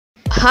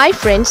Hi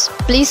friends,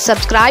 please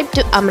subscribe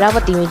to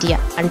Amaravathi Media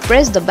and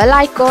press the bell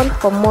icon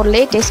for more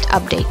latest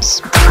updates.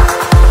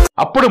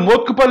 అప్పుడు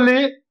మోత్కుపల్లి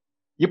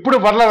ఇప్పుడు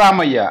Varla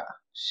Ramayya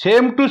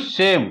same to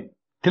same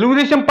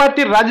Telugu Desam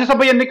party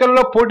Rajya Sabha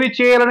ఎన్నికల్లో పోటీ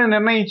చేయాలని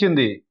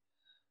నిర్ణయించింది.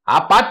 ఆ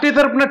పార్టీ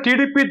తరపున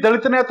టీడీపీ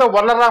దళిత నేత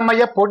వర్ల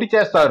రామయ్య పోటీ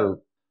చేస్తారు.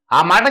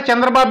 ఆ మాట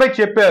చంద్రబాబే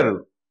చెప్పారు.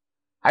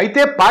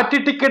 అయితే పార్టీ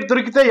టికెట్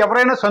దొరికితే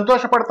ఎవరైనా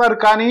సంతోషపడతారు,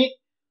 కానీ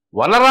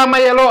వర్ల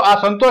రామయ్యలో ఆ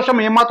సంతోషం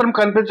ఏమాత్రం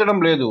కనిపించడం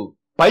లేదు.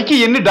 పైకి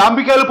ఎన్ని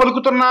డాంబికాలు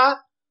పలుకుతున్నా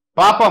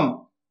పాపం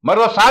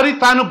మరోసారి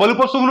తాను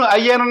బలిపశువును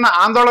అయ్యానన్న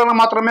ఆందోళన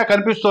మాత్రమే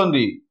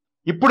కనిపిస్తోంది.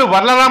 ఇప్పుడు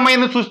వర్ల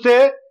రామయ్యను చూస్తే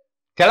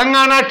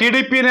తెలంగాణ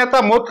టీడీపీ నేత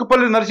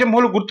మోత్కుపల్లి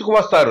నరసింహులు గుర్తుకు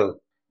వస్తారు.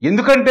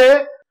 ఎందుకంటే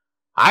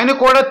ఆయన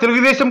కూడా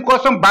తెలుగుదేశం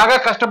కోసం బాగా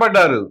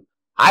కష్టపడ్డారు.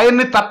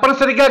 ఆయన్ని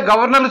తప్పనిసరిగా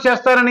గవర్నర్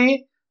చేస్తారని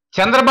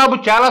చంద్రబాబు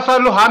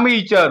చాలాసార్లు హామీ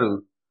ఇచ్చారు.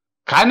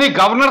 కానీ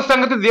గవర్నర్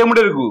సంగతి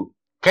దేవుడెరుగు,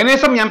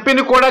 కనీసం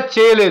ఎంపీని కూడా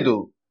చేయలేదు.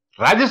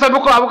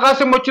 రాజ్యసభకు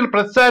అవకాశం వచ్చిన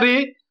ప్రతిసారి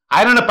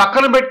ఆయనను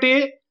పక్కన పెట్టి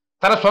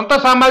తన సొంత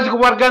సామాజిక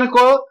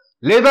వర్గానికో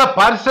లేదా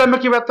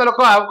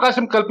పారిశ్రామికవేత్తలకో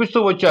అవకాశం కల్పిస్తూ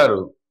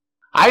వచ్చారు.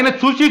 ఆయన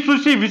చూసి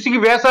చూసి విసిగి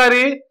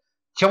వేసారి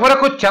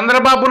చివరకు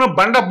చంద్రబాబును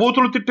బండ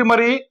బూతులు తిట్టి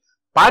మరీ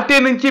పార్టీ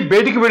నుంచి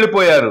బయటికి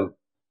వెళ్లిపోయారు.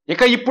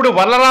 ఇక ఇప్పుడు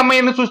వర్ల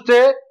రామయ్యను చూస్తే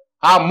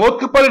ఆ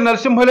మోత్కుపల్లి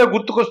నరసింహులే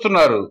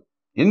గుర్తుకొస్తున్నారు.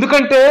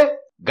 ఎందుకంటే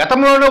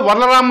గతంలోనూ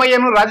వర్ల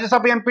రామయ్యను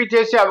రాజ్యసభ ఎంపీ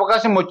చేసే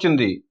అవకాశం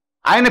వచ్చింది.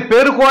 ఆయన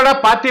పేరు కూడా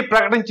పార్టీ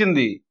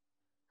ప్రకటించింది.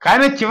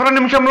 కానీ చివరి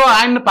నిమిషంలో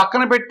ఆయన్ని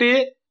పక్కన పెట్టి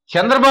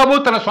చంద్రబాబు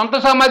తన సొంత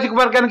సామాజిక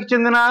వర్గానికి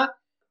చెందిన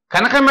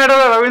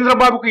కనకమేడల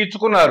రవీంద్రబాబుకు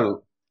ఇచ్చుకున్నారు.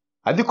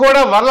 అది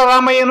కూడా వర్ల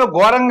రామయ్యను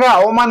ఘోరంగా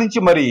అవమానించి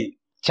మరి.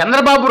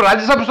 చంద్రబాబు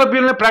రాజ్యసభ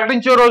సభ్యుల్ని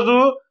ప్రకటించే రోజు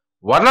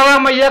వర్ల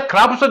రామయ్య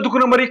క్రాపు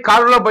సర్దుకుని మరీ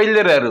కారులో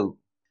బయలుదేరారు.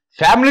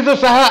 ఫ్యామిలీతో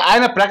సహా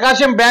ఆయన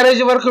ప్రకాశం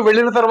బ్యారేజీ వరకు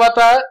వెళ్లిన తర్వాత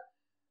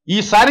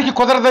ఈసారికి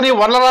కుదరదని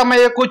వర్ల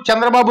రామయ్యకు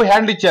చంద్రబాబు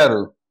హ్యాండ్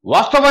ఇచ్చారు.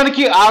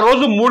 వాస్తవానికి ఆ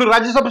రోజు 3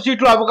 రాజ్యసభ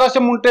సీట్లు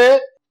అవకాశం ఉంటే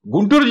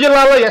గుంటూరు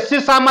జిల్లాలో ఎస్సీ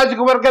సామాజిక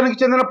వర్గానికి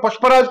చెందిన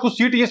పుష్పరాజుకు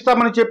సీటు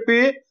ఇస్తామని చెప్పి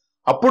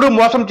అప్పుడు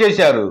మోసం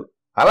చేశారు.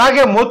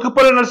 అలాగే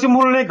మోత్కుపల్లి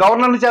నరసింహుల్ని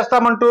గవర్నర్ని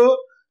చేస్తామంటూ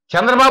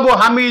చంద్రబాబు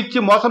హామీ ఇచ్చి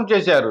మోసం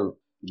చేశారు.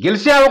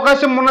 గెలిచే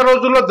అవకాశం ఉన్న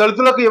రోజుల్లో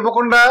దళితులకు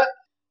ఇవ్వకుండా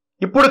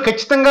ఇప్పుడు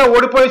ఖచ్చితంగా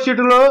ఓడిపోయే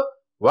సీటులో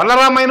వర్ల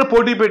రామయ్యను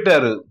పోటీ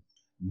పెట్టారు.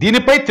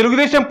 దీనిపై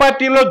తెలుగుదేశం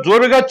పార్టీలో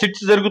జోరుగా చర్చ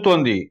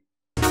జరుగుతోంది.